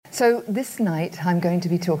So this night I'm going to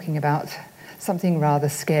be talking about something rather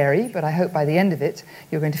scary, but I hope by the end of it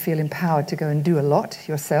you're going to feel empowered to go and do a lot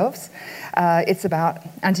yourselves. It's about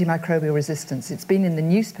antimicrobial resistance. It's been in the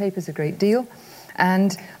newspapers a great deal,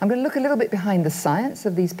 and I'm going to look a little bit behind the science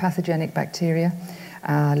of these pathogenic bacteria,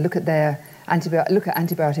 look at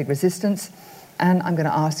antibiotic resistance, and I'm going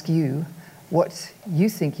to ask you what you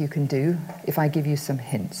think you can do if I give you some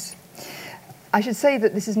hints. I should say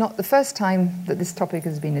that this is not the first time that this topic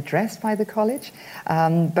has been addressed by the college.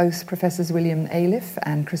 Both Professors William Aliff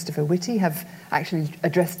and Christopher Whitty have actually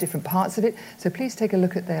addressed different parts of it, so please take a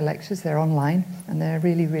look at their lectures. They're online, and they're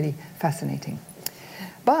really, really fascinating.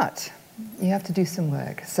 But you have to do some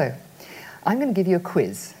work. So I'm going to give you a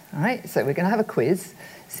quiz, all right? So we're going to have a quiz,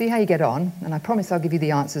 see how you get on, and I promise I'll give you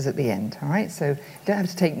the answers at the end, all right? So you don't have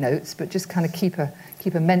to take notes, but just kind of keep a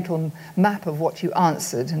mental map of what you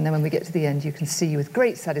answered, and then when we get to the end, you can see with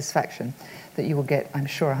great satisfaction that you will get, I'm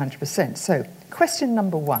sure, 100%. So, question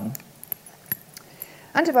number 1.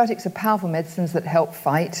 Antibiotics are powerful medicines that help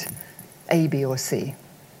fight A, B, or C.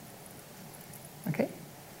 Okay?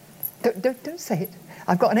 Don't say it.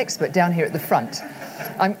 I've got an expert down here at the front.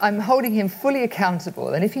 I'm holding him fully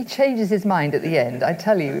accountable, and if he changes his mind at the end, I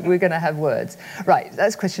tell you, we're going to have words. Right,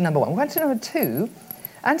 that's question number 1. Question number 2.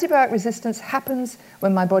 Antibiotic resistance happens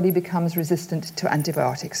when my body becomes resistant to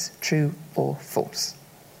antibiotics. True or false?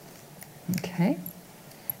 Okay.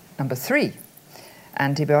 Number 3.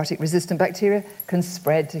 Antibiotic-resistant bacteria can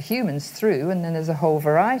spread to humans through, and then there's a whole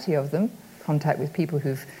variety of them, contact with people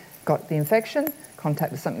who've got the infection,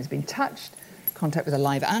 contact with something that's been touched, contact with a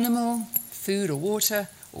live animal, food or water,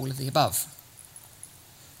 all of the above.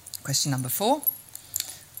 Question number 4.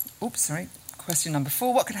 Question number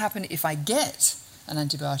 4. What could happen if I get an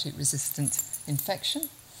antibiotic-resistant infection?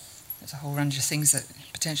 There's a whole range of things that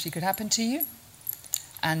potentially could happen to you.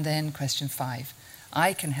 And then question 5.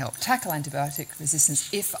 I can help tackle antibiotic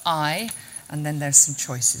resistance if I, and then there's some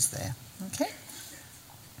choices there. Okay?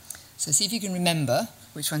 So see if you can remember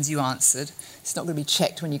which ones you answered. It's not going to be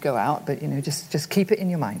checked when you go out, but just keep it in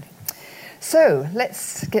your mind. So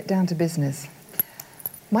let's get down to business.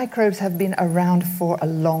 Microbes have been around for a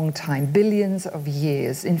long time, billions of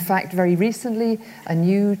years. In fact, very recently, a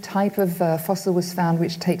new type of fossil was found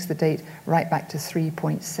which takes the date right back to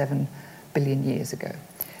 3.7 billion years ago.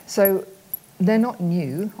 So they're not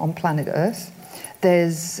new on planet Earth.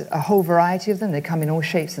 There's a whole variety of them. They come in all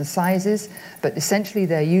shapes and sizes, but essentially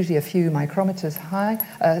they're usually a few micrometers high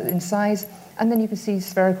in size. And then you can see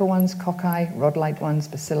spherical ones, cocci, rod-like ones,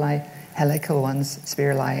 bacilli, helical ones,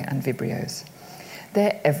 spirali, and vibrios.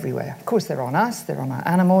 They're everywhere. Of course, they're on us, they're on our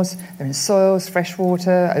animals, they're in soils, fresh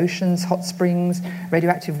water, oceans, hot springs,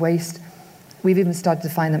 radioactive waste. We've even started to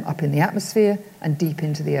find them up in the atmosphere and deep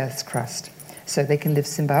into the Earth's crust. So they can live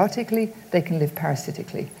symbiotically, they can live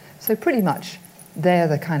parasitically. So pretty much, they're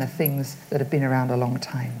the kind of things that have been around a long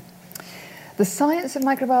time. The science of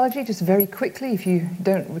microbiology, just very quickly, if you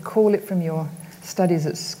don't recall it from your studies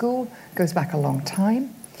at school, goes back a long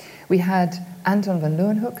time. We had Anton van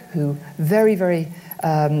Leeuwenhoek, who very, very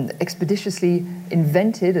expeditiously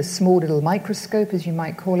invented a small little microscope, as you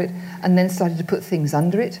might call it, and then started to put things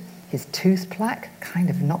under it. His tooth plaque, kind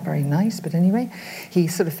of not very nice, but anyway, he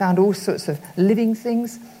sort of found all sorts of living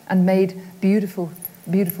things and made beautiful,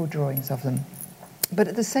 beautiful drawings of them. But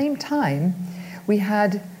at the same time, we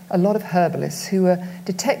had a lot of herbalists who were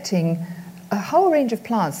detecting a whole range of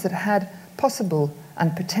plants that had possible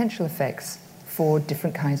and potential effects for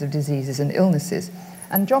different kinds of diseases and illnesses.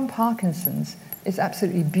 And John Parkinson's is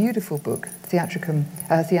absolutely beautiful book, Theatrum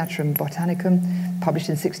Botanicum, published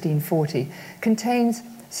in 1640, contains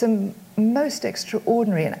some most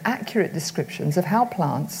extraordinary and accurate descriptions of how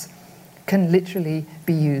plants can literally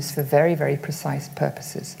be used for very, very precise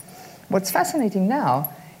purposes. What's fascinating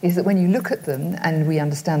now is that when you look at them and we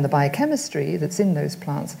understand the biochemistry that's in those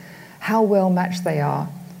plants, how well matched they are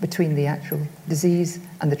between the actual disease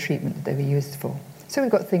and the treatment that they were used for. So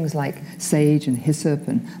we've got things like sage and hyssop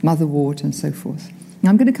and motherwort and so forth. Now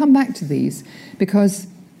I'm going to come back to these because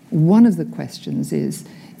one of the questions is,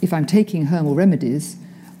 if I'm taking herbal remedies,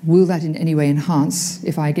 will that in any way enhance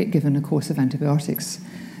if I get given a course of antibiotics?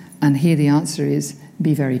 And here the answer is,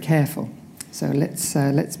 be very careful. So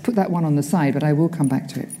let's put that one on the side, but I will come back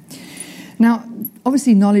to it. Now,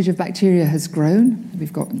 obviously, knowledge of bacteria has grown.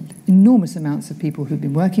 We've got enormous amounts of people who've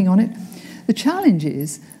been working on it. The challenge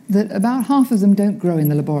is that about half of them don't grow in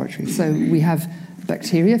the laboratory. So we have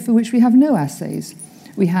bacteria for which we have no assays.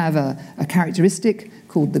 We have a characteristic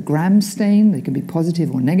called the Gram stain. They can be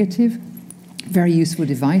positive or negative. Very useful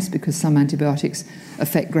device because some antibiotics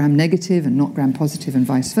affect Gram negative and not Gram positive and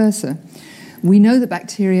vice versa. We know that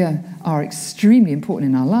bacteria are extremely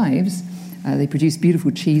important in our lives. They produce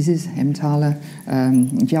beautiful cheeses, Emmentaler,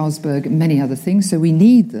 Jarlsberg, many other things, so we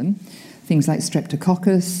need them. Things like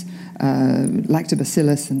Streptococcus,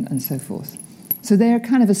 Lactobacillus, and so forth. So they're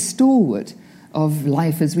kind of a stalwart of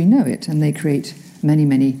life as we know it, and they create many,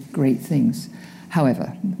 many great things.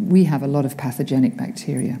 However, we have a lot of pathogenic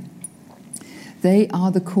bacteria. They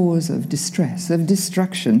are the cause of distress, of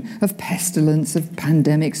destruction, of pestilence, of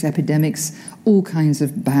pandemics, epidemics, all kinds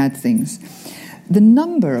of bad things. The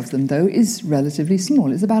number of them, though, is relatively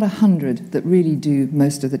small. It's about 100 that really do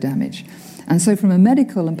most of the damage. And so from a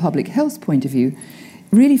medical and public health point of view,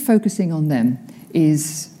 really focusing on them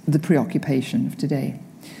is the preoccupation of today.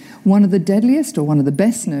 One of the deadliest, or one of the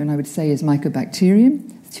best known, I would say, is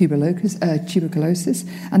Mycobacterium tuberculosis.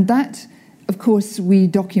 And that, of course, we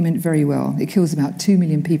document very well. It kills about 2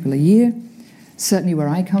 million people a year, certainly where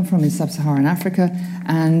I come from in sub-Saharan Africa.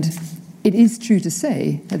 And it is true to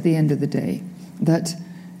say, at the end of the day, that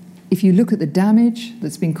if you look at the damage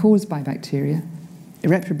that's been caused by bacteria,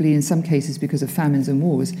 irreparably in some cases because of famines and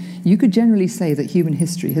wars, you could generally say that human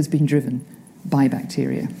history has been driven by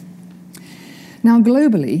bacteria. Now,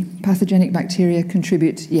 globally, pathogenic bacteria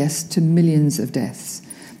contribute, yes, to millions of deaths.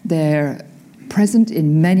 They're present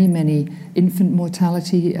in many, many infant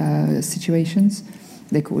mortality situations.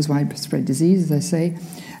 They cause widespread disease, as I say.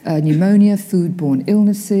 Pneumonia, foodborne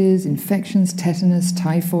illnesses, infections, tetanus,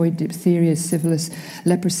 typhoid, diphtheria, syphilis,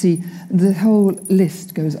 leprosy. The whole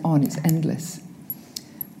list goes on. It's endless.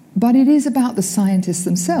 But it is about the scientists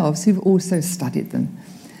themselves who've also studied them.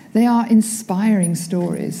 They are inspiring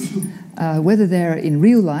stories, whether they're in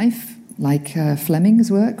real life, like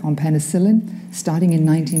Fleming's work on penicillin, starting in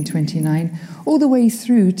 1929, all the way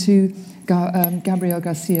through to Gabriel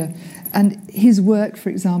Garcia and his work, for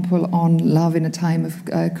example, on love in a time of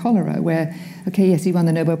cholera, where, okay, yes, he won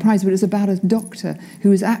the Nobel Prize, but it was about a doctor who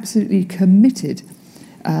was absolutely committed,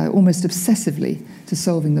 almost obsessively, to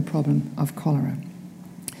solving the problem of cholera.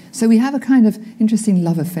 So we have a kind of interesting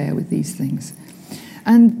love affair with these things.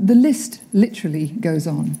 And the list literally goes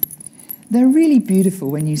on. They're really beautiful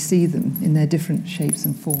when you see them in their different shapes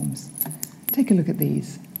and forms. Take a look at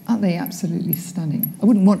these. Aren't they absolutely stunning? I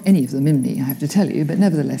wouldn't want any of them in me, I have to tell you, but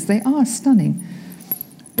nevertheless, they are stunning.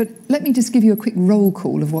 But let me just give you a quick roll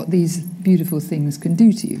call of what these beautiful things can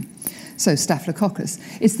do to you. So, Staphylococcus.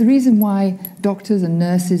 It's the reason why doctors and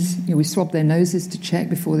nurses, we swab their noses to check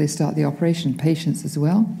before they start the operation, patients as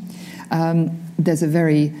well. There's a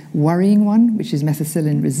very worrying one, which is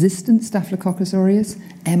methicillin-resistant Staphylococcus aureus,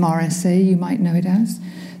 MRSA, you might know it as.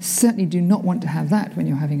 Certainly do not want to have that when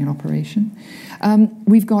you're having an operation.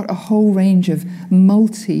 We've got a whole range of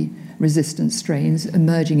multi-resistant strains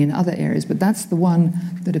emerging in other areas, but that's the one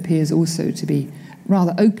that appears also to be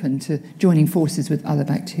rather open to joining forces with other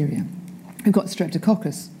bacteria. We've got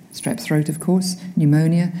Streptococcus, strep throat, of course,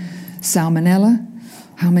 pneumonia, Salmonella.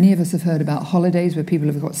 How many of us have heard about holidays where people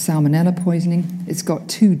have got salmonella poisoning? It's got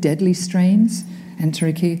 2 deadly strains,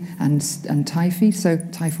 enteric and typhi, so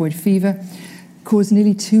typhoid fever, caused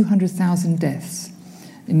nearly 200,000 deaths.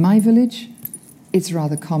 In my village, it's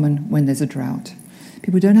rather common when there's a drought.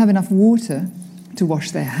 People don't have enough water to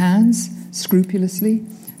wash their hands scrupulously,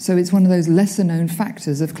 so it's one of those lesser-known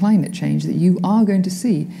factors of climate change that you are going to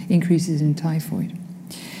see increases in typhoid.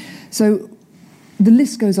 So the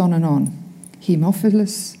list goes on and on.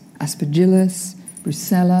 Haemophilus, Aspergillus,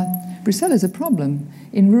 Brucella. Brucella is a problem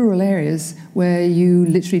in rural areas where you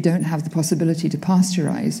literally don't have the possibility to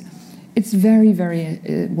pasteurize. It's very, very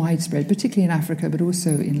widespread, particularly in Africa, but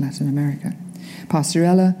also in Latin America.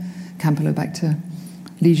 Pasteurella, Campylobacter,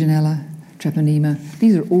 Legionella, Treponema.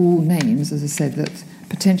 These are all names, as I said, that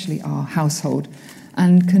potentially are household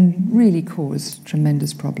and can really cause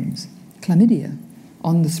tremendous problems. Chlamydia,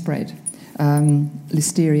 on the spread.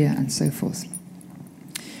 Listeria, and so forth.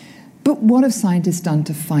 But what have scientists done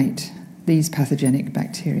to fight these pathogenic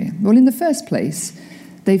bacteria? Well, in the first place,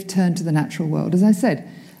 they've turned to the natural world. As I said,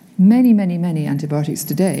 many, many, many antibiotics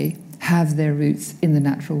today have their roots in the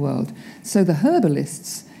natural world. So the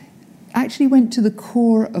herbalists actually went to the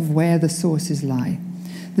core of where the sources lie.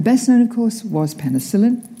 The best known, of course, was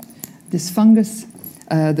penicillin. This fungus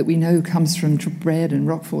that we know comes from bread and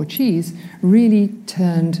Roquefort cheese really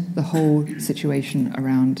turned the whole situation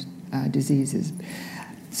around diseases.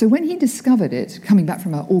 So when he discovered it, coming back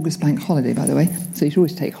from our August bank holiday, by the way, so you should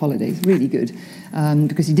always take holidays, really good,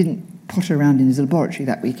 because he didn't potter around in his laboratory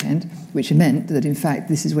that weekend, which meant that, in fact,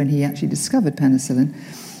 this is when he actually discovered penicillin.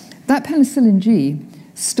 That penicillin G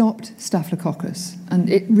stopped Staphylococcus, and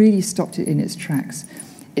it really stopped it in its tracks.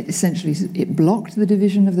 It blocked the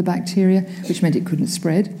division of the bacteria, which meant it couldn't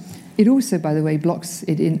spread. It also, by the way, blocks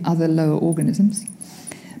it in other lower organisms.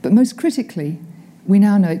 But most critically, we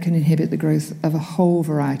now know it can inhibit the growth of a whole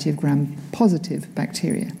variety of gram-positive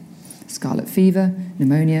bacteria: scarlet fever,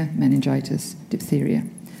 pneumonia, meningitis, diphtheria,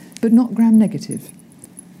 but not gram-negative,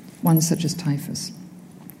 ones such as typhus.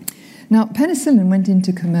 Now, penicillin went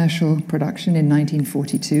into commercial production in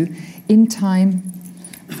 1942 in time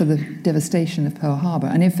for the devastation of Pearl Harbor.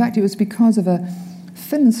 And in fact, it was because of a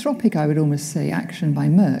philanthropic, I would almost say, action by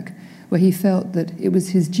Merck, where he felt that it was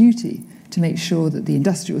his duty to make sure that the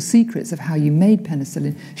industrial secrets of how you made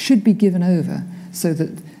penicillin should be given over so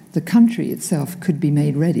that the country itself could be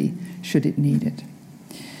made ready should it need it.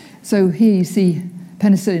 So here you see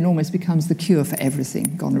penicillin almost becomes the cure for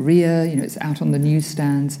everything. Gonorrhea, it's out on the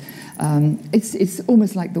newsstands. It's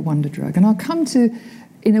almost like the wonder drug. And I'll come to,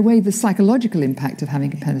 in a way, the psychological impact of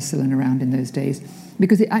having penicillin around in those days,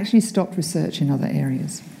 because it actually stopped research in other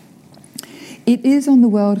areas. It is on the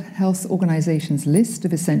World Health Organization's list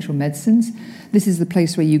of essential medicines. This is the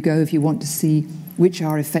place where you go if you want to see which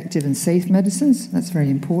are effective and safe medicines. That's very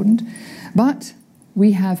important. But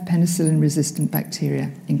we have penicillin-resistant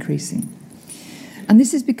bacteria increasing. And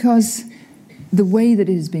this is because the way that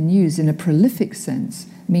it has been used in a prolific sense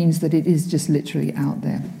means that it is just literally out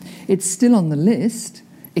there. It's still on the list.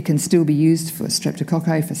 It can still be used for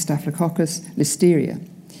streptococci, for staphylococcus, listeria.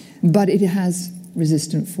 But it has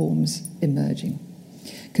resistant forms emerging.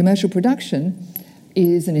 Commercial production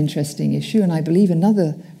is an interesting issue, and I believe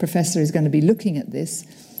another professor is going to be looking at this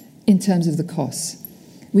in terms of the costs.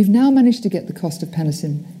 We've now managed to get the cost of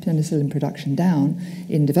penicillin production down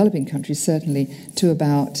in developing countries, certainly, to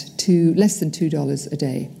about less than $2 a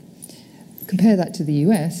day. Compare that to the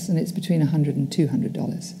US, and it's between $100 and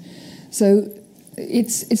 $200. So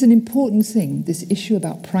it's an important thing, this issue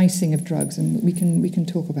about pricing of drugs, and we can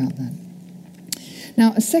talk about that.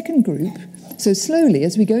 Now, a second group, so slowly,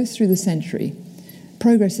 as we go through the century,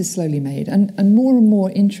 progress is slowly made, and more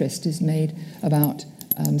interest is made about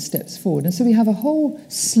steps forward. And so we have a whole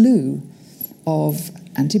slew of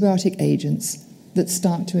antibiotic agents that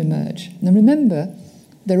start to emerge. Now remember,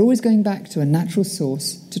 they're always going back to a natural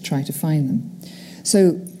source to try to find them.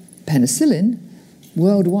 So penicillin,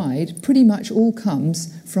 worldwide, pretty much all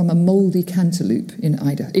comes from a moldy cantaloupe in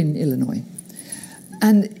Illinois.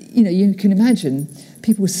 And, you can imagine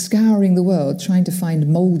people scouring the world trying to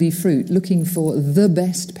find moldy fruit, looking for the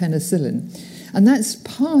best penicillin. And that's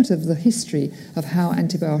part of the history of how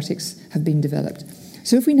antibiotics have been developed.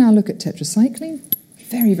 So if we now look at tetracycline,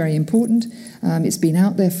 very, very important. It's been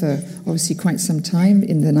out there for obviously quite some time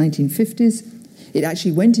in the 1950s. It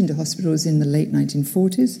actually went into hospitals in the late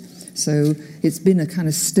 1940s. So it's been a kind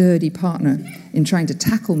of sturdy partner in trying to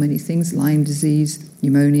tackle many things: Lyme disease,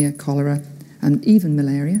 pneumonia, cholera, and even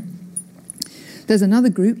malaria. There's another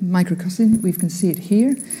group, micrococin, we can see it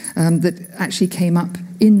here, that actually came up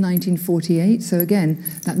in 1948. So again,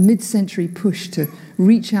 that mid-century push to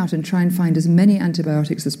reach out and try and find as many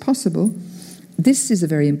antibiotics as possible. This is a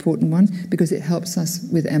very important one because it helps us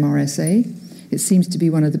with MRSA. It seems to be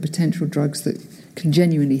one of the potential drugs that can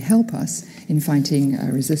genuinely help us in fighting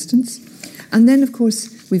resistance. And then, of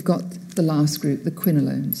course, we've got the last group, the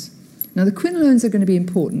quinolones. Now, the quinolones are going to be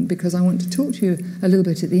important because I want to talk to you a little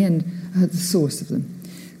bit at the end about the source of them.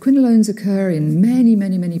 Quinolones occur in many,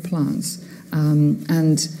 many, many plants,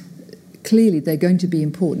 and clearly they're going to be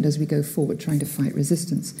important as we go forward trying to fight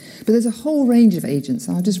resistance. But there's a whole range of agents.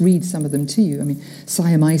 I'll just read some of them to you.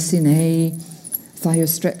 Thiamycin A,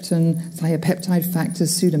 thiostrepton, thiopeptide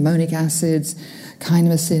factors, pseudomonic acids,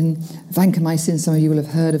 kinemycin, vancomycin, some of you will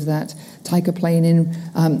have heard of that, teicoplanin.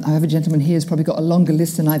 I have a gentleman here who's probably got a longer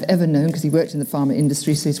list than I've ever known because he worked in the pharma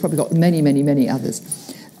industry, so he's probably got many, many, many others.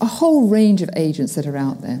 A whole range of agents that are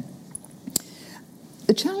out there.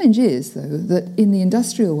 The challenge is, though, that in the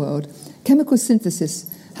industrial world, chemical synthesis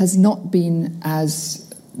has not been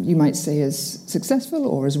as, you might say, as successful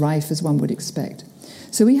or as rife as one would expect.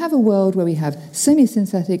 So we have a world where we have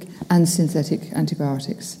semi-synthetic and synthetic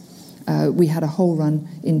antibiotics. We had a whole run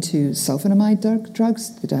into sulfonamide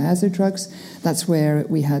drugs, the diazo drugs. That's where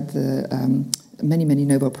we had the many, many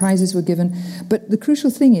Nobel Prizes were given. But the crucial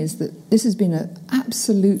thing is that this has been an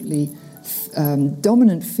absolutely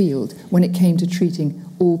dominant field when it came to treating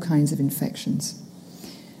all kinds of infections.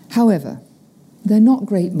 However, they're not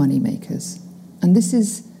great money makers, and this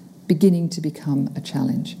is beginning to become a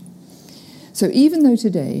challenge. So even though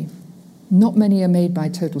today not many are made by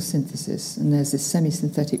total synthesis, and there's this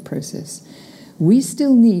semi-synthetic process, we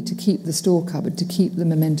still need to keep the store cupboard, to keep the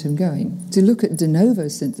momentum going, to look at de novo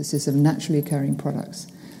synthesis of naturally occurring products.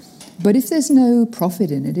 But if there's no profit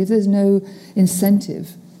in it, if there's no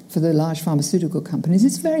incentive for the large pharmaceutical companies,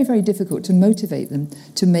 it's very, very difficult to motivate them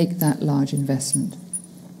to make that large investment.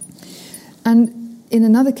 And in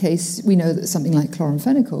another case, we know that something like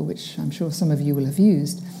chloramphenicol, which I'm sure some of you will have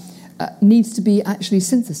used, needs to be actually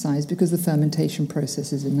synthesized because the fermentation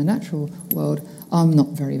processes in the natural world are not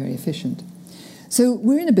very, very efficient. So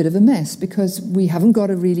we're in a bit of a mess because we haven't got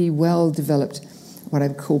a really well-developed, what I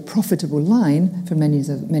would call profitable line for many of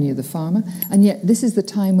the pharma, and yet this is the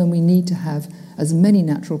time when we need to have as many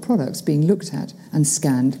natural products being looked at and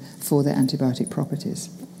scanned for their antibiotic properties.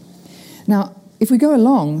 Now, if we go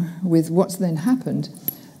along with what's then happened,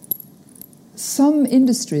 some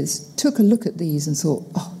industries took a look at these and thought,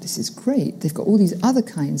 oh, this is great. They've got all these other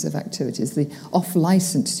kinds of activities, the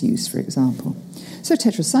off-license use, for example. So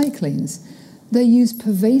tetracyclines, they're used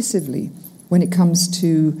pervasively when it comes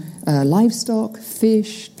to livestock,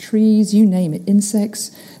 fish, trees, you name it,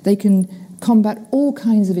 insects. They can combat all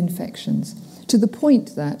kinds of infections to the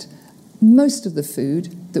point that most of the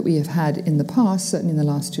food that we have had in the past, certainly in the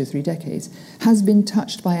last 2 or 3 decades, has been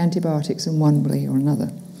touched by antibiotics in one way or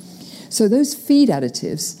another. So those feed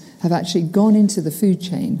additives have actually gone into the food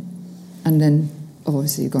chain and then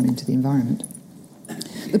obviously gone into the environment.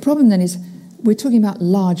 The problem then is we're talking about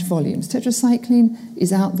large volumes. Tetracycline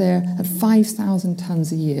is out there at 5,000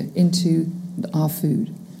 tons a year into our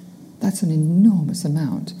food. That's an enormous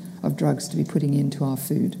amount of drugs to be putting into our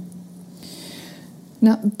food.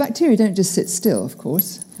 Now, bacteria don't just sit still, of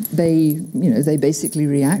course. They basically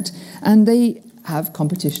react, and they have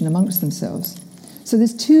competition amongst themselves. So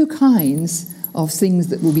there's 2 kinds of things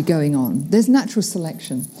that will be going on. There's natural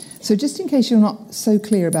selection. So just in case you're not so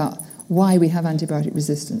clear about why we have antibiotic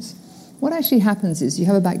resistance, what actually happens is you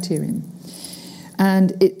have a bacterium,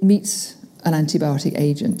 and it meets an antibiotic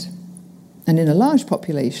agent. And in a large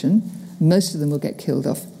population, most of them will get killed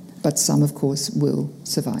off, but some, of course, will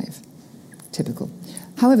survive. Typical.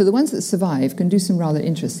 However, the ones that survive can do some rather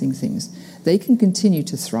interesting things. They can continue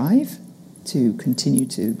to thrive, to continue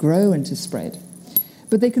to grow and to spread.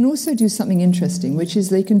 But they can also do something interesting, which is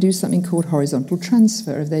they can do something called horizontal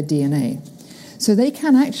transfer of their DNA. So they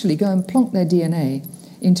can actually go and plonk their DNA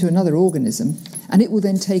into another organism, and it will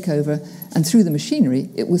then take over, and through the machinery,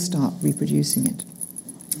 it will start reproducing it.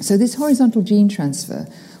 So this horizontal gene transfer,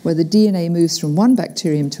 where the DNA moves from one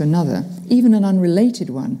bacterium to another, even an unrelated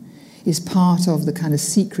one, is part of the kind of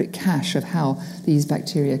secret cache of how these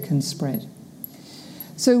bacteria can spread.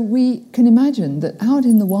 So we can imagine that out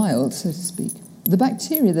in the wild, so to speak, the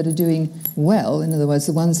bacteria that are doing well, in other words,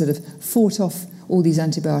 the ones that have fought off all these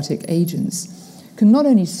antibiotic agents, can not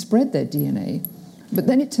only spread their DNA, but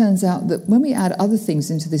then it turns out that when we add other things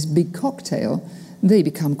into this big cocktail, they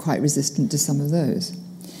become quite resistant to some of those.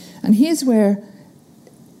 And here's where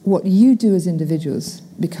what you do as individuals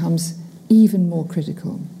becomes even more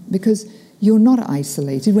critical, because you're not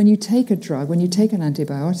isolated. When you take a drug, when you take an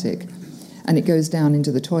antibiotic, and it goes down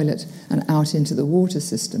into the toilet and out into the water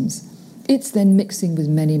systems, it's then mixing with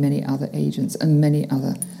many, many other agents and many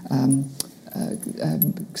other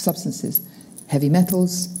substances, heavy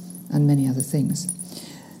metals and many other things.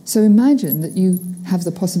 So imagine that you have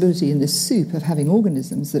the possibility in this soup of having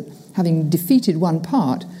organisms that, having defeated one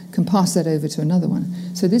part, can pass that over to another one.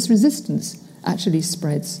 So this resistance actually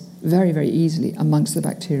spreads very, very easily amongst the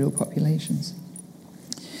bacterial populations.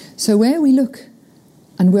 So where we look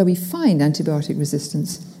and where we find antibiotic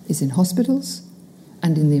resistance is in hospitals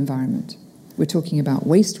and in the environment. We're talking about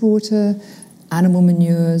wastewater, animal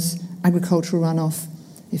manures, agricultural runoff.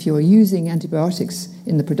 If you're using antibiotics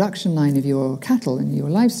in the production line of your cattle and your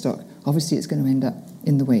livestock, obviously it's going to end up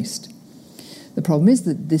in the waste. The problem is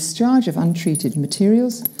that discharge of untreated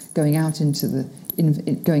materials going out into the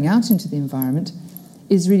environment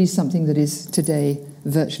is really something that is today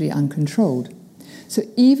virtually uncontrolled. So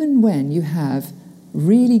even when you have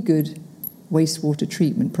really good wastewater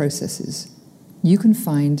treatment processes, you can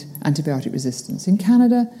find antibiotic resistance. In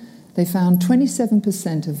Canada, they found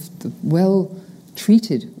 27% of the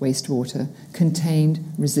well-treated wastewater contained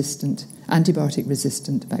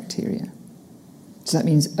antibiotic-resistant bacteria. So that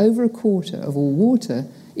means over a quarter of all water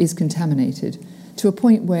is contaminated to a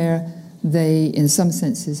point where they, in some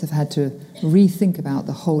senses, have had to rethink about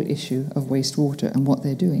the whole issue of wastewater and what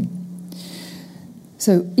they're doing.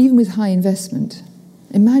 So even with high investment,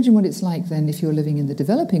 imagine what it's like then if you're living in the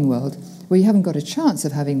developing world where you haven't got a chance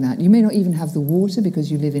of having that. You may not even have the water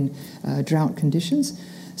because you live in drought conditions.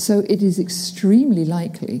 So it is extremely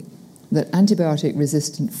likely that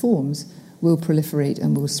antibiotic-resistant forms will proliferate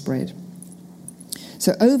and will spread.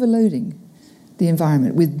 So overloading the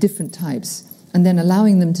environment with different types and then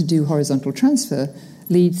allowing them to do horizontal transfer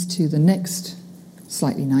leads to the next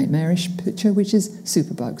slightly nightmarish picture, which is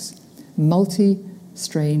superbugs.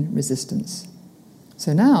 strain resistance.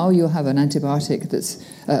 So now you'll have an antibiotic that's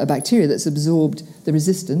a bacteria that's absorbed the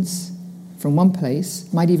resistance from one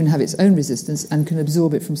place, might even have its own resistance, and can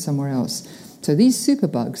absorb it from somewhere else. So these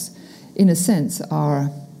superbugs, in a sense, are,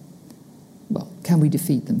 well, can we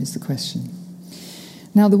defeat them is the question.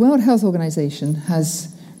 Now, the World Health Organization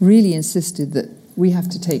has really insisted that we have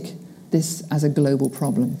to take this as a global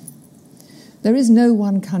problem. There is no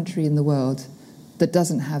one country in the world that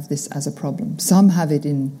doesn't have this as a problem. Some have it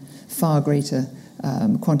in far greater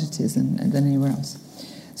quantities than anywhere else.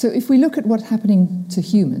 So if we look at what's happening to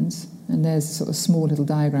humans, and there's a sort of small little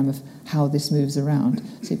diagram of how this moves around.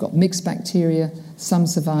 So you've got mixed bacteria, some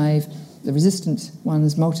survive, the resistant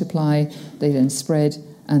ones multiply, they then spread,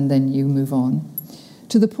 and then you move on.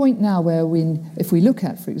 To the point now where if we look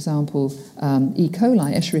at, for example, E.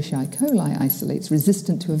 coli, Escherichia coli isolates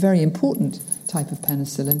resistant to a very important type of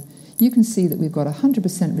penicillin, you can see that we've got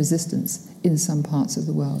 100% resistance in some parts of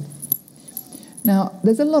the world. Now,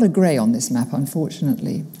 there's a lot of grey on this map,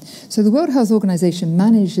 unfortunately. So the World Health Organization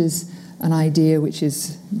manages an idea which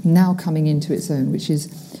is now coming into its own, which is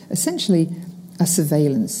essentially a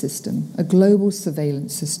surveillance system, a global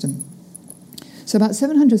surveillance system. So about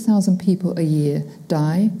 700,000 people a year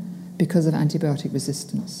die because of antibiotic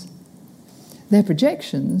resistance. Their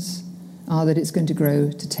projections are that it's going to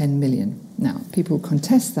grow to 10 million. Now, people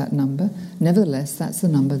contest that number. Nevertheless, that's the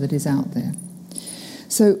number that is out there.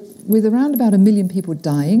 So with around about 1 million people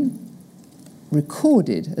dying,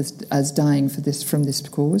 recorded as dying from this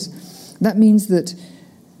cause, that means that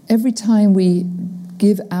every time we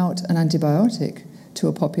give out an antibiotic to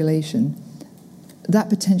a population, that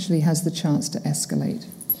potentially has the chance to escalate.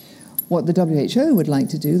 What the WHO would like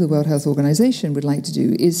to do, the World Health Organization would like to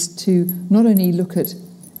do, is to not only look at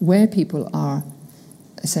where people are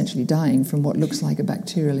essentially dying from what looks like a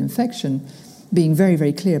bacterial infection, being very,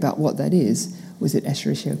 very clear about what that is. Was it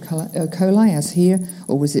Escherichia coli, as here,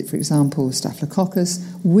 or was it, for example, Staphylococcus?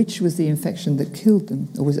 Which was the infection that killed them,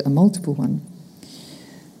 or was it a multiple one?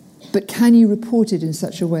 But can you report it in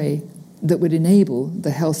such a way that would enable the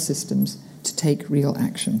health systems to take real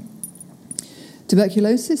action?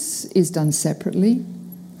 Tuberculosis is done separately,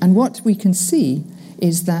 and what we can see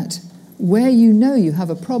is that where you know you have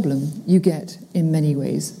a problem, you get, in many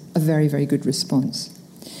ways, a very, very good response.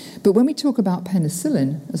 But when we talk about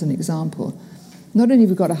penicillin, as an example, not only have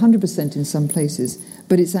we got 100% in some places,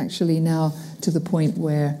 but it's actually now to the point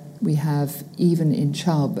where we have, even in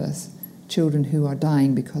childbirth, children who are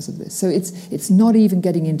dying because of this. So it's not even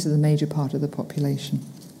getting into the major part of the population.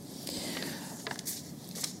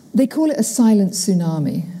 They call it a silent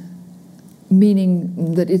tsunami,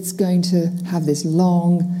 meaning that it's going to have this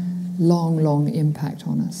long, long, long impact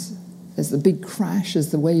on us. There's the big crash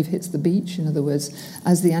as the wave hits the beach. In other words,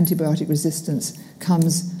 as the antibiotic resistance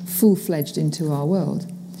comes full-fledged into our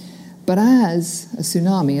world. But as a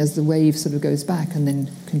tsunami, as the wave sort of goes back and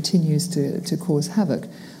then continues to cause havoc,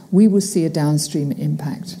 we will see a downstream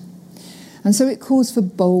impact. And so it calls for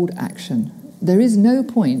bold action. There is no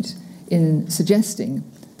point in suggesting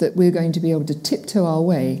that we're going to be able to tiptoe our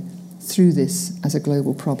way through this as a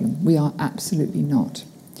global problem. We are absolutely not.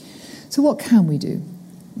 So what can we do?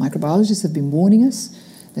 Microbiologists have been warning us,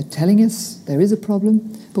 they're telling us there is a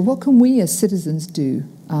problem, but what can we as citizens do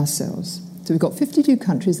ourselves? So we've got 52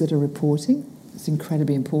 countries that are reporting. It's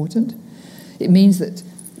incredibly important. It means that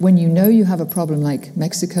when you know you have a problem like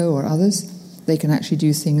Mexico or others, they can actually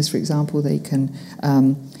do things. For example, they can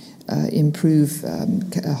improve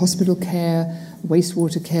hospital care,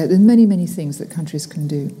 wastewater care. There's many, many things that countries can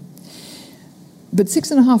do. But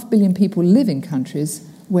 6.5 billion people live in countries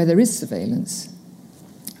where there is surveillance.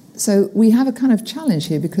 So we have a kind of challenge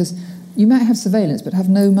here because you might have surveillance but have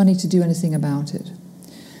no money to do anything about it.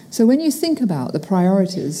 So when you think about the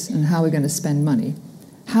priorities and how we're going to spend money,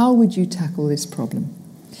 how would you tackle this problem?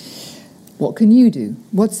 What can you do?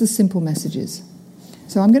 What's the simple messages?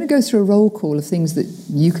 So I'm going to go through a roll call of things that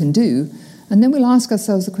you can do, and then we'll ask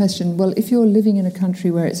ourselves the question, well, if you're living in a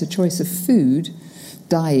country where it's a choice of food,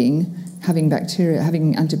 dying, having bacteria,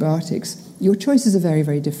 having antibiotics, your choices are very,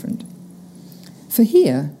 very different. For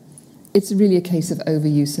here, it's really a case of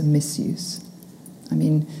overuse and misuse. I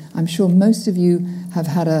mean, I'm sure most of you have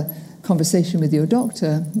had a conversation with your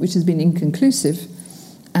doctor which has been inconclusive,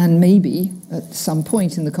 and maybe at some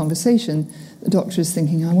point in the conversation, the doctor is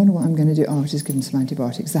thinking, I wonder what I'm going to do. Oh, I'll just give him some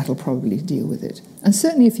antibiotics. That'll probably deal with it. And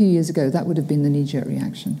certainly a few years ago, that would have been the knee-jerk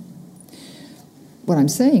reaction. What I'm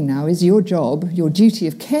saying now is your job, your duty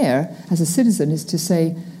of care as a citizen is to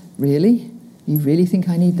say, really? You really think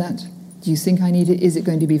I need that? Do you think I need it? Is it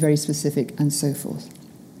going to be very specific? And so forth.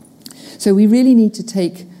 So we really need to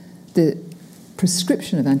take the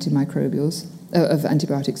prescription of antimicrobials of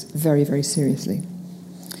antibiotics very, very seriously.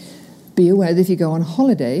 Be aware that if you go on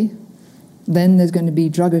holiday, then there's going to be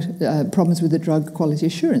problems with the drug quality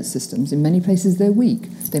assurance systems. In many places, they're weak.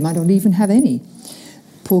 They might not even have any.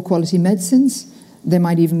 Poor quality medicines. There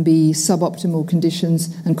might even be suboptimal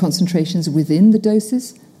conditions and concentrations within the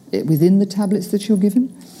doses, within the tablets that you're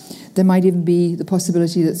given. There might even be the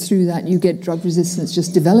possibility that through that you get drug resistance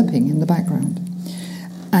just developing in the background.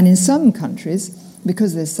 And in some countries,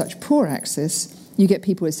 because there's such poor access, you get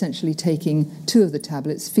people essentially taking 2 of the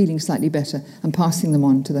tablets, feeling slightly better, and passing them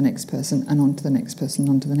on to the next person, and on to the next person,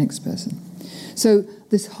 on to the next person. So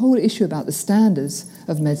this whole issue about the standards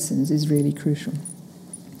of medicines is really crucial.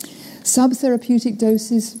 Subtherapeutic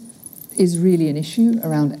doses is really an issue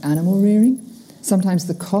around animal rearing. Sometimes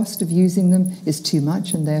the cost of using them is too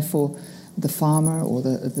much, and therefore the farmer or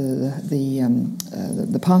the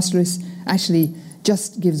pastoralist actually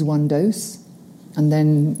just gives 1 dose and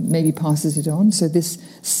then maybe passes it on. So this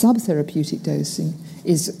subtherapeutic dosing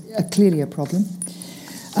is clearly a problem.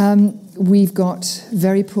 We've got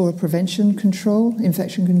very poor prevention control,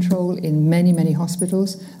 infection control in many, many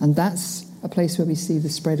hospitals, and that's a place where we see the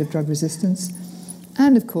spread of drug resistance.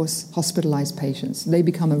 And, of course, hospitalized patients. They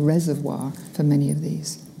become a reservoir for many of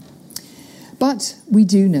these. But we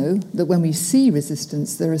do know that when we see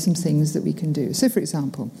resistance, there are some things that we can do. So, for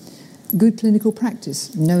example, good clinical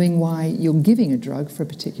practice, knowing why you're giving a drug for a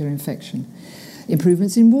particular infection.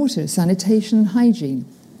 Improvements in water, sanitation and hygiene.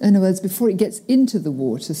 In other words, before it gets into the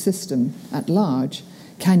water system at large,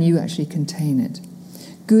 can you actually contain it?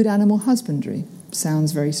 Good animal husbandry,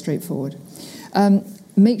 sounds very straightforward.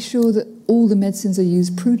 Make sure that all the medicines are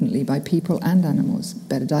used prudently by people and animals.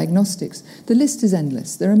 Better diagnostics. The list is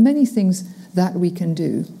endless. There are many things that we can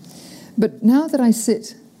do. But now that I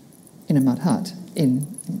sit in a mud hut in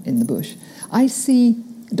the bush, I see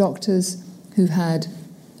doctors who've had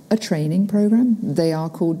a training program. They are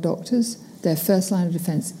called doctors. Their first line of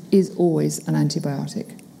defense is always an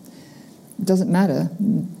antibiotic. It doesn't matter.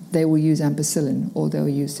 They will use ampicillin or they'll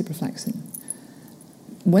use ciprofloxacin.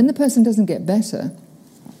 When the person doesn't get better,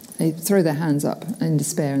 they throw their hands up in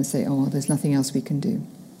despair and say, oh, there's nothing else we can do.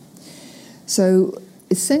 So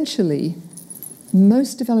essentially,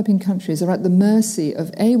 most developing countries are at the mercy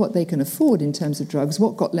of A, what they can afford in terms of drugs,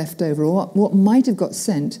 what got left over, or what might have got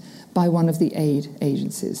sent by one of the aid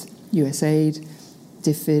agencies, USAID,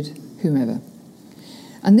 DFID, whomever.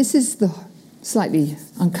 And this is the slightly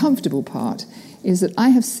uncomfortable part, is that I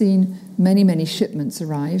have seen many, many shipments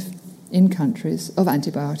arrive in countries of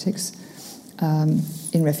antibiotics,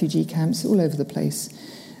 in refugee camps all over the place.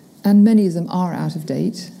 And many of them are out of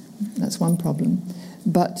date. That's one problem.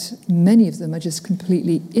 But many of them are just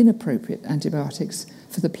completely inappropriate antibiotics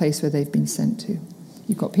for the place where they've been sent to.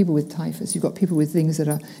 You've got people with typhus, you've got people with things that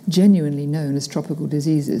are genuinely known as tropical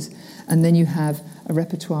diseases, and then you have a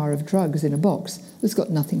repertoire of drugs in a box that's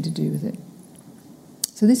got nothing to do with it.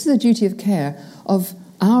 So this is a duty of care of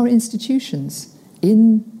our institutions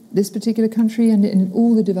in this particular country and in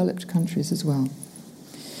all the developed countries as well.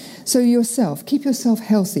 So yourself, keep yourself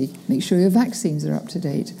healthy, make sure your vaccines are up to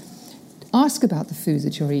date. Ask about the foods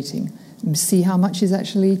that you're eating, and see how much is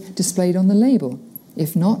actually displayed on the label.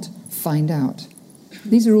 If not, find out.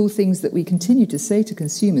 These are all things that we continue to say to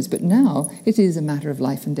consumers, but now it is a matter of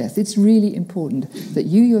life and death. It's really important that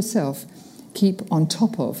you yourself keep on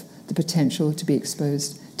top of the potential to be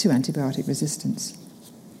exposed to antibiotic resistance.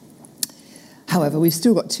 However, we've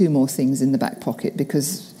still got 2 more things in the back pocket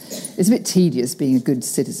because it's a bit tedious being a good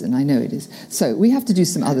citizen. I know it is. So we have to do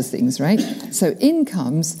some other things, right? So in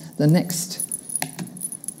comes the next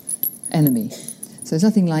enemy. So it's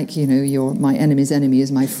nothing like, my enemy's enemy is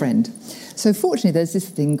my friend. So fortunately, there's this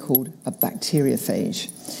thing called a bacteriophage.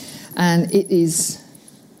 And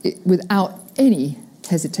without any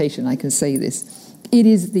hesitation, I can say this, it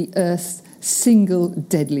is the Earth's single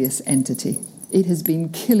deadliest entity. It has been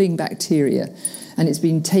killing bacteria, and it's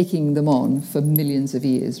been taking them on for millions of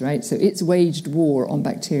years, right? So it's waged war on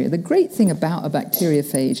bacteria. The great thing about a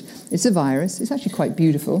bacteriophage, it's a virus. It's actually quite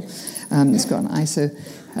beautiful. It's got an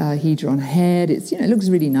isohedron head. It looks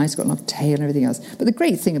really nice. It's got a long tail and everything else. But the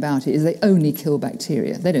great thing about it is they only kill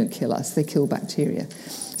bacteria. They don't kill us. They kill bacteria.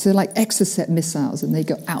 So they're like Exocet missiles, and they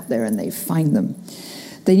go out there and they find them.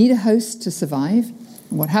 They need a host to survive.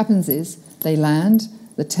 And what happens is they land.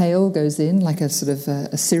 The tail goes in like a sort of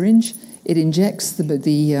a syringe. It injects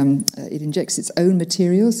it injects its own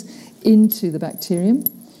materials into the bacterium.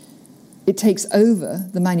 It takes over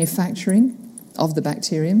the manufacturing of the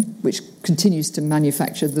bacterium, which continues to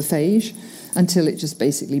manufacture the phage until it just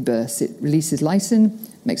basically bursts. It releases lysine,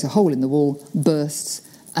 makes a hole in the wall, bursts,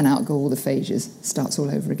 and out go all the phages. Starts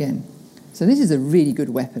all over again. So this is a really good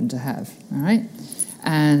weapon to have, all right?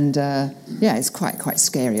 And it's quite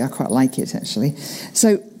scary. I quite like it, actually.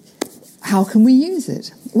 So how can we use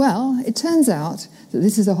it? Well, it turns out that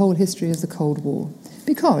this is a whole history of the Cold War,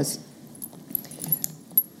 because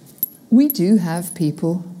we do have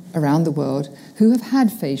people around the world who have had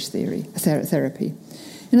phage therapy.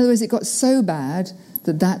 In other words, it got so bad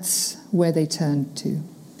that that's where they turned to.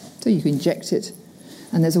 So you can inject it.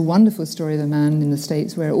 And there's a wonderful story of a man in the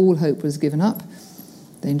States where all hope was given up.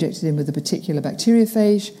 They injected him with a particular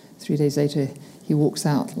bacteriophage. 3 days later, he walks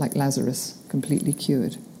out like Lazarus, completely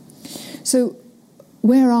cured. So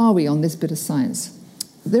where are we on this bit of science?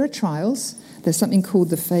 There are trials. There's something called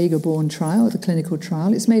the Fagerborn trial, the clinical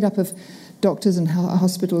trial. It's made up of doctors and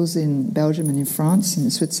hospitals in Belgium and in France and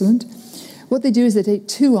in Switzerland. What they do is they take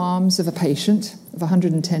 2 arms of a patient, of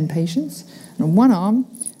 110 patients, and on one arm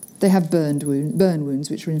they have burn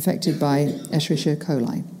wounds which were infected by Escherichia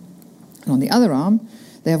coli. And on the other arm,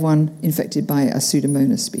 they have one infected by a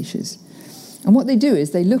Pseudomonas species. And what they do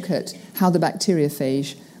is they look at how the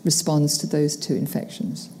bacteriophage responds to those 2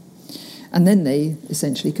 infections. And then they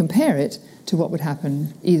essentially compare it to what would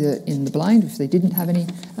happen either in the blind, if they didn't have any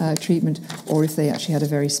treatment, or if they actually had a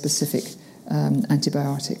very specific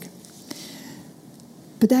antibiotic.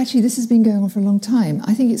 But actually, this has been going on for a long time.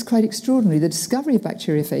 I think it's quite extraordinary. The discovery of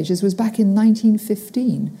bacteriophages was back in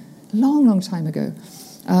 1915, a long, long time ago.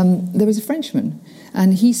 There was a Frenchman,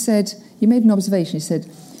 and he made an observation. He said,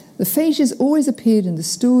 "The phages always appeared in the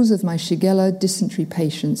stools of my Shigella dysentery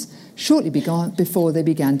patients shortly before they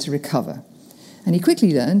began to recover." And he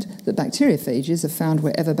quickly learned that bacteriophages are found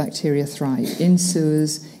wherever bacteria thrive, in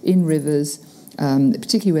sewers, in rivers,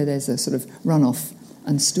 particularly where there's a sort of runoff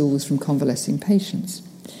and stools from convalescing patients.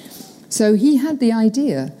 So he had the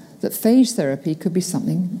idea that phage therapy could be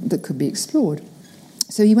something that could be explored.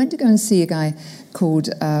 So he went to go and see a guy called,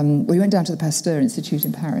 he went down to the Pasteur Institute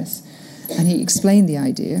in Paris, and he explained the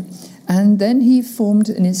idea. And then he formed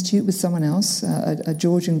an institute with someone else, a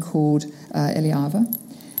Georgian called Eliava.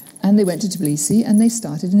 And they went to Tbilisi and they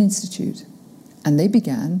started an institute. And they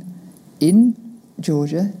began in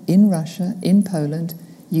Georgia, in Russia, in Poland,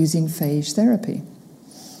 using phage therapy.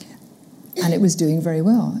 And it was doing very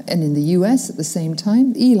well. And in the US at the same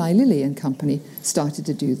time, Eli Lilly and company started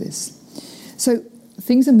to do this. So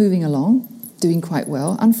things are moving along, doing quite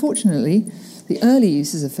well. Unfortunately, the early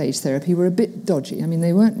uses of phage therapy were a bit dodgy. I mean,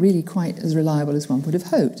 they weren't really quite as reliable as one would have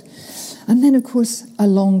hoped. And then, of course,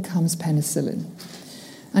 along comes penicillin.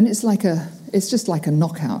 And it's just like a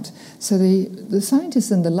knockout. So the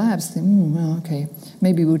scientists and the labs think, well, okay,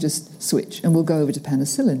 maybe we'll just switch and we'll go over to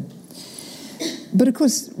penicillin. But of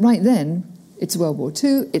course, right then, it's World War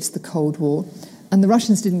II, it's the Cold War, and the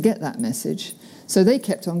Russians didn't get that message. So they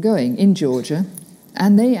kept on going in Georgia,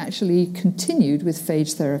 and they actually continued with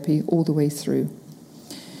phage therapy all the way through.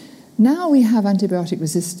 Now we have antibiotic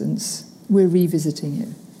resistance, we're revisiting it.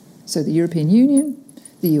 So the European Union,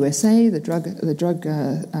 the USA, the drug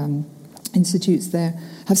institutes there,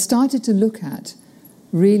 have started to look at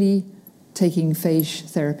really taking phage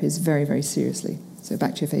therapies very, very seriously. So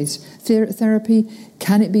bacteriophage therapy,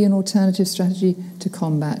 can it be an alternative strategy to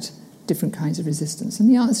combat different kinds of resistance? And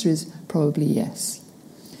the answer is probably yes.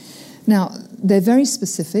 Now, they're very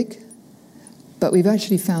specific, but we've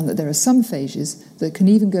actually found that there are some phages that can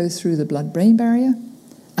even go through the blood-brain barrier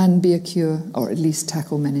and be a cure, or at least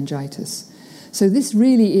tackle meningitis. So this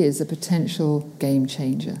really is a potential game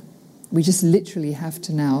changer. We just literally have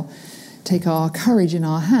to now take our courage in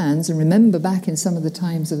our hands and remember back in some of the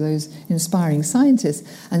times of those inspiring scientists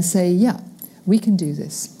and say, yeah, we can do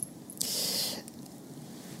this.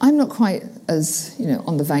 I'm not quite as,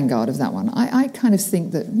 on the vanguard of that one. I kind of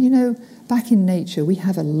think that, back in nature, we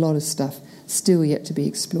have a lot of stuff still yet to be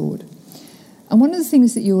explored. And one of the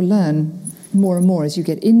things that you'll learn more and more as you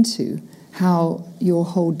get into how your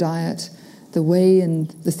whole diet, the way and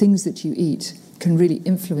the things that you eat can really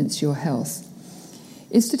influence your health,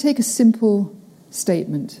 is to take a simple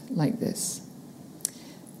statement like this.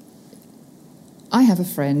 I have a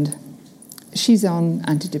friend, she's on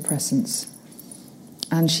antidepressants,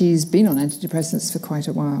 and she's been on antidepressants for quite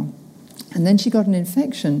a while. And then she got an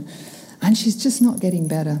infection, and she's just not getting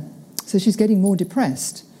better. So she's getting more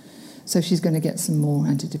depressed, so she's going to get some more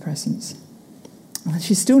antidepressants. And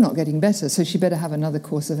she's still not getting better, so she better have another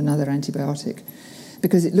course of another antibiotic,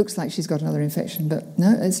 because it looks like she's got another infection, but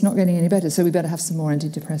no, it's not getting any better, so we better have some more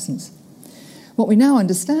antidepressants. What we now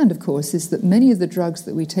understand, of course, is that many of the drugs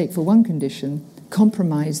that we take for one condition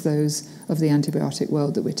compromise those of the antibiotic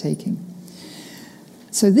world that we're taking.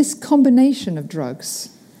 So this combination of drugs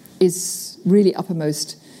is really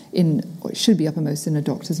uppermost or it should be uppermost in a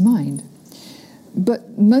doctor's mind.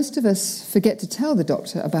 But most of us forget to tell the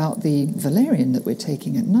doctor about the valerian that we're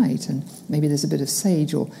taking at night, and maybe there's a bit of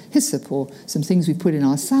sage or hyssop or some things we put in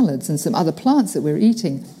our salads and some other plants that we're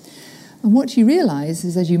eating. And what you realise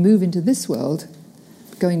is as you move into this world,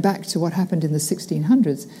 going back to what happened in the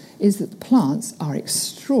 1600s, is that the plants are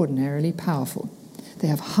extraordinarily powerful. They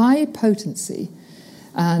have high potency,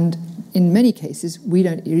 and in many cases we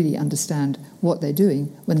don't really understand what they're doing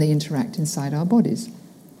when they interact inside our bodies.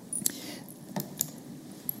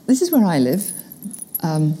 This is where I live.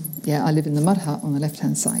 I live in the mud hut on the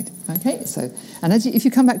left-hand side. Okay, so, and if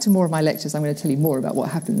you come back to more of my lectures, I'm going to tell you more about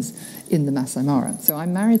what happens in the Masai Mara. So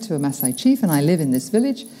I'm married to a Masai chief, and I live in this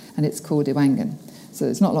village, and it's called Iwangan. So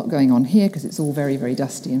there's not a lot going on here because it's all very, very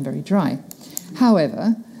dusty and very dry.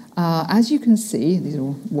 However, as you can see, these are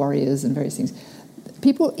all warriors and various things.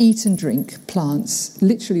 People eat and drink plants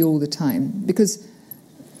literally all the time, because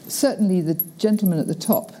certainly the gentlemen at the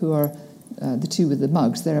top, who are the two with the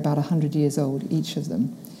mugs, they're about 100 years old, each of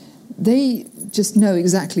them. They just know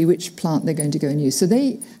exactly which plant they're going to go and use. So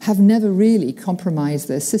they have never really compromised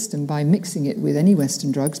their system by mixing it with any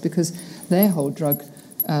Western drugs, because their whole drug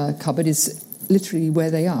cupboard is literally where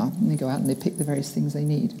they are. And they go out and they pick the various things they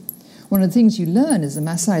need. One of the things you learn as a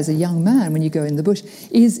Maasai, as a young man, when you go in the bush,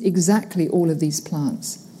 is exactly all of these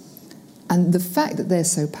plants. And the fact that they're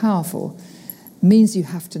so powerful means you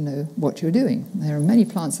have to know what you're doing. There are many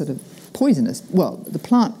plants that are poisonous. Well, the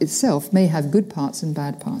plant itself may have good parts and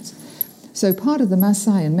bad parts. So part of the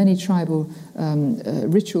Maasai and many tribal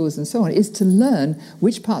rituals and so on is to learn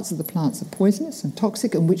which parts of the plants are poisonous and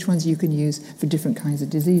toxic and which ones you can use for different kinds of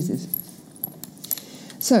diseases.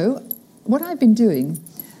 So what I've been doing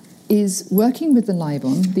is working with the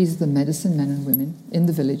Laibon, these are the medicine men and women in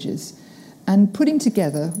the villages, and putting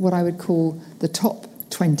together what I would call the top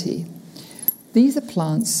 20. These are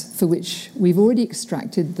plants for which we've already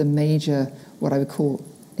extracted the major, what I would call,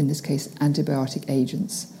 in this case, antibiotic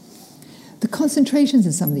agents. The concentrations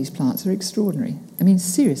in some of these plants are extraordinary. I mean,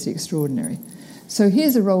 seriously extraordinary. So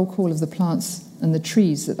here's a roll call of the plants and the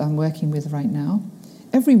trees that I'm working with right now.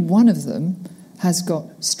 Every one of them has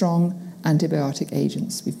got strong antibiotic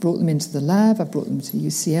agents. We've brought them into the lab, I've brought them to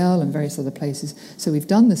UCL and various other places, so we've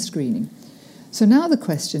done the screening. So now the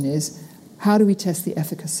question is, how do we test the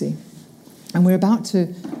efficacy? And we're about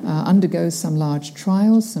to undergo some large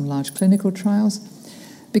trials, some large clinical trials,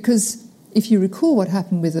 because if you recall what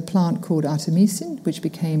happened with a plant called artemisinin, which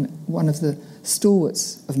became one of the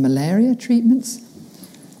stalwarts of malaria treatments,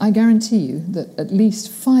 I guarantee you that at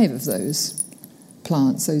least 5 of those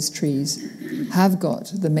plants, those trees, have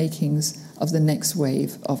got the makings of the next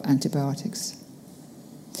wave of antibiotics.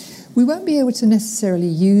 We won't be able to necessarily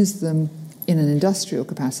use them in an industrial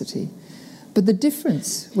capacity, but the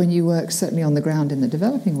difference when you work certainly on the ground in the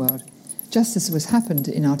developing world, just as was happened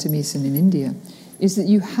in artemisinin in India, is that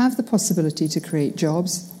you have the possibility to create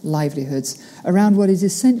jobs, livelihoods, around what is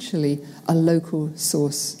essentially a local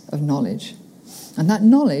source of knowledge. And that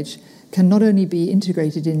knowledge can not only be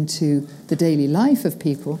integrated into the daily life of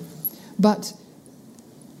people, but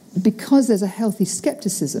because there's a healthy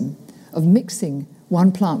skepticism of mixing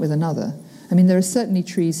one plant with another. I mean, there are certainly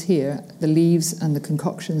trees here, the leaves and the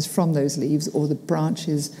concoctions from those leaves, or the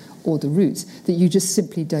branches or the roots, that you just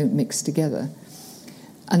simply don't mix together.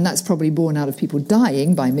 And that's probably born out of people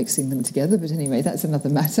dying by mixing them together, but anyway, that's another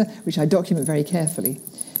matter, which I document very carefully.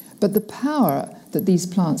 But the power that these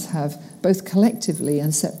plants have, both collectively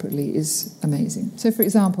and separately, is amazing. So, for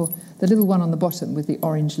example, the little one on the bottom with the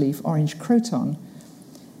orange leaf, orange croton,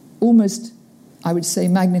 almost, I would say,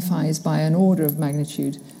 magnifies by an order of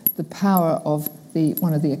magnitude the power of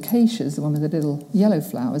one of the acacias, the one with the little yellow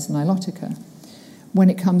flowers, Nilotica, when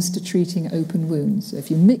it comes to treating open wounds. So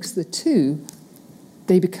if you mix the two,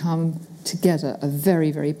 they become together a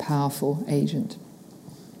very, very powerful agent.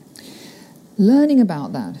 Learning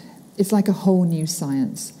about that is like a whole new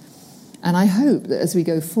science. And I hope that as we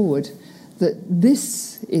go forward, that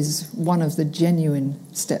this is one of the genuine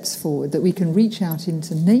steps forward, that we can reach out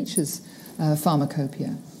into nature's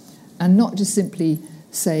pharmacopoeia and not just simply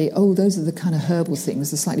say, oh, those are the kind of herbal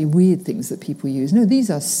things, the slightly weird things that people use. No, these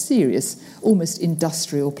are serious, almost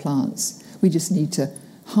industrial plants. We just need to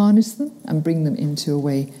harness them and bring them into a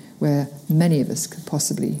way where many of us could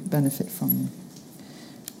possibly benefit from them.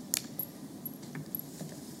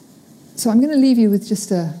 So I'm going to leave you with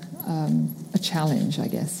just a challenge, I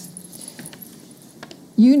guess.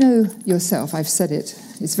 You know yourself, I've said it,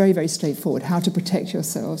 it's very, very straightforward, how to protect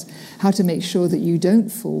yourselves, how to make sure that you don't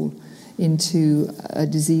fall into a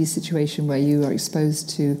disease situation where you are exposed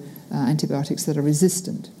to antibiotics that are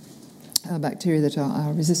resistant, bacteria that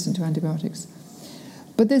are resistant to antibiotics.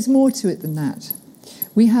 But there's more to it than that.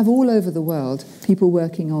 We have all over the world people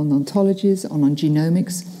working on ontologies, on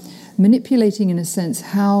genomics, manipulating in a sense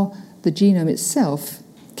how the genome itself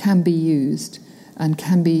can be used and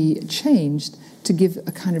can be changed to give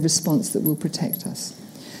a kind of response that will protect us.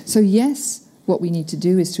 So yes, what we need to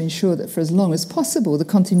do is to ensure that for as long as possible the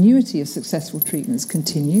continuity of successful treatments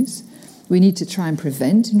continues. We need to try and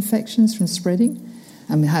prevent infections from spreading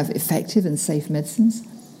and have effective and safe medicines.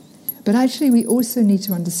 But actually we also need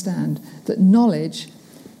to understand that knowledge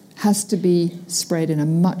has to be spread in a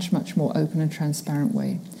much, much more open and transparent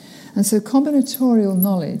way. And so combinatorial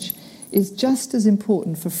knowledge is just as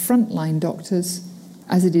important for frontline doctors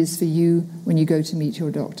as it is for you when you go to meet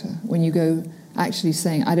your doctor, when you go actually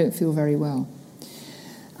saying, I don't feel very well.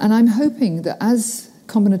 And I'm hoping that as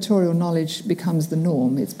combinatorial knowledge becomes the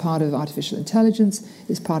norm, it's part of artificial intelligence,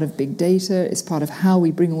 it's part of big data, it's part of how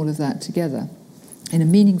we bring all of that together in a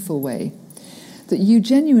meaningful way, that you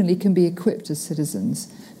genuinely can be equipped as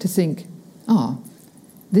citizens to think,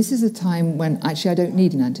 this is a time when actually I don't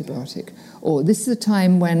need an antibiotic, or this is a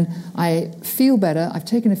time when I feel better, I've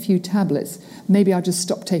taken a few tablets, maybe I'll just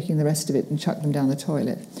stop taking the rest of it and chuck them down the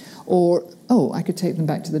toilet. Or, I could take them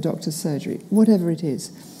back to the doctor's surgery, whatever it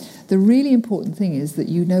is. The really important thing is that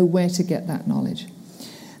you know where to get that knowledge.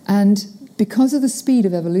 And because of the speed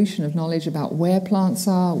of evolution of knowledge about where plants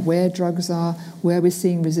are, where drugs are, where we're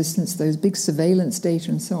seeing resistance, those big surveillance data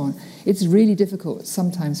and so on, it's really difficult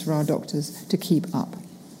sometimes for our doctors to keep up.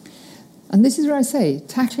 And this is where I say,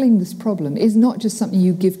 tackling this problem is not just something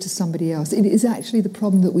you give to somebody else. It is actually the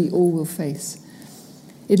problem that we all will face.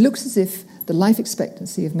 It looks as if the life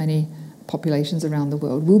expectancy of many populations around the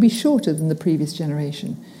world will be shorter than the previous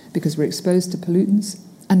generation because we're exposed to pollutants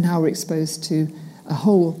and now we're exposed to a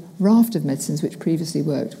whole raft of medicines which previously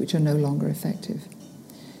worked, which are no longer effective.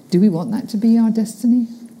 Do we want that to be our destiny?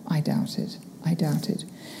 I doubt it. I doubt it.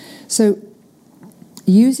 So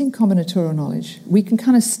using combinatorial knowledge, we can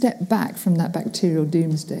kind of step back from that bacterial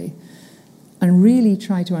doomsday and really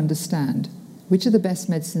try to understand which are the best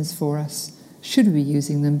medicines for us, should we be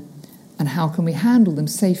using them, and how can we handle them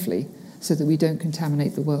safely so that we don't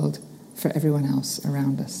contaminate the world for everyone else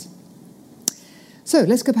around us. So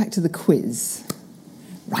let's go back to the quiz.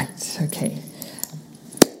 Right, okay.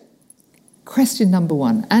 Question number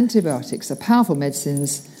 1. Antibiotics are powerful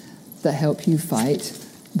medicines that help you fight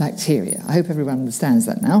bacteria. I hope everyone understands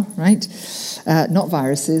that now, right? Not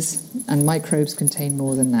viruses, and microbes contain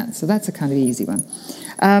more than that. So that's a kind of easy one.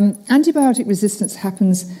 Antibiotic resistance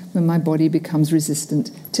happens when my body becomes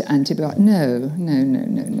resistant to antibiotic. No.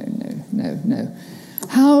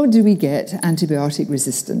 How do we get antibiotic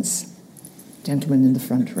resistance? Gentleman in the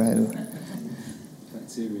front row.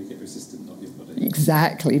 Bacteria get resistant, not your body.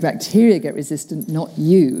 Exactly. Bacteria get resistant, not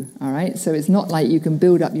you. All right? So it's not like you can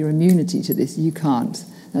build up your immunity to this. You can't.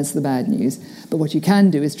 That's the bad news. But what you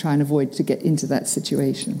can do is try and avoid to get into that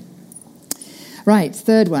situation. Right,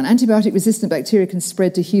 third one. Antibiotic-resistant bacteria can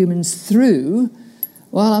spread to humans through...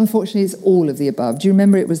 Well, unfortunately, it's all of the above. Do you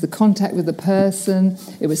remember it was the contact with the person,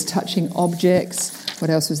 it was touching objects,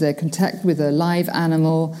 what else was there? Contact with a live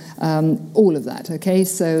animal, all of that, okay?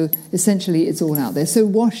 So essentially it's all out there. So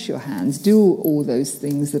wash your hands, do all those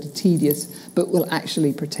things that are tedious but will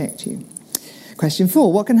actually protect you. Question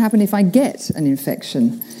 4, what can happen if I get an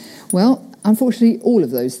infection? Well, unfortunately, all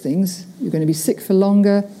of those things. You're going to be sick for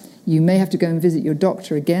longer. You may have to go and visit your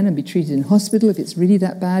doctor again and be treated in hospital if it's really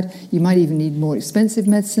that bad. You might even need more expensive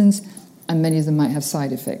medicines, and many of them might have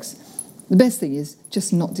side effects. The best thing is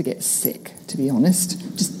just not to get sick, to be honest.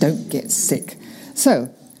 Just don't get sick.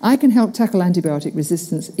 So, I can help tackle antibiotic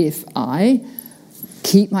resistance if I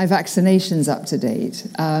keep my vaccinations up to date.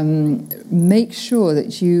 Make sure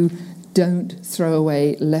that you don't throw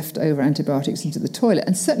away leftover antibiotics into the toilet,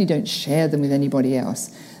 and certainly don't share them with anybody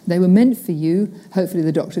else. They were meant for you. Hopefully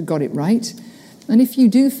the doctor got it right. And if you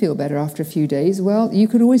do feel better after a few days, well, you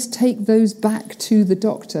could always take those back to the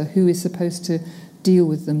doctor who is supposed to deal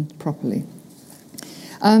with them properly.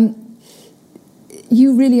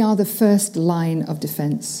 You really are the first line of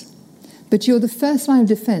defense. But you're the first line of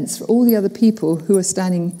defense for all the other people who are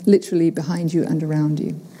standing literally behind you and around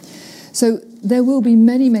you. So there will be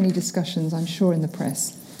many, many discussions, I'm sure, in the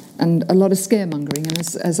press, and a lot of scaremongering. And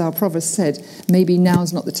as our provost said, maybe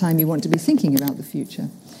now's not the time you want to be thinking about the future.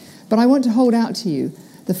 But I want to hold out to you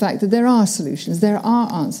the fact that there are solutions, there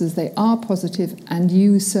are answers, they are positive, and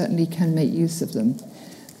you certainly can make use of them.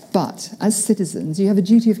 But as citizens, you have a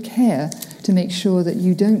duty of care to make sure that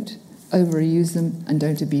you don't overuse them and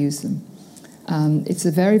don't abuse them. It's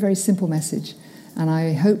a very, very simple message. And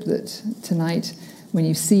I hope that tonight, when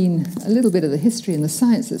you've seen a little bit of the history and the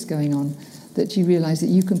science that's going on, that you realise that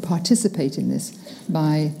you can participate in this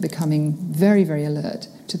by becoming very, very alert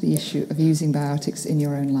to the issue of using biotics in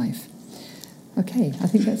your own life. Okay, I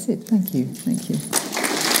think that's it. Thank you. Thank you.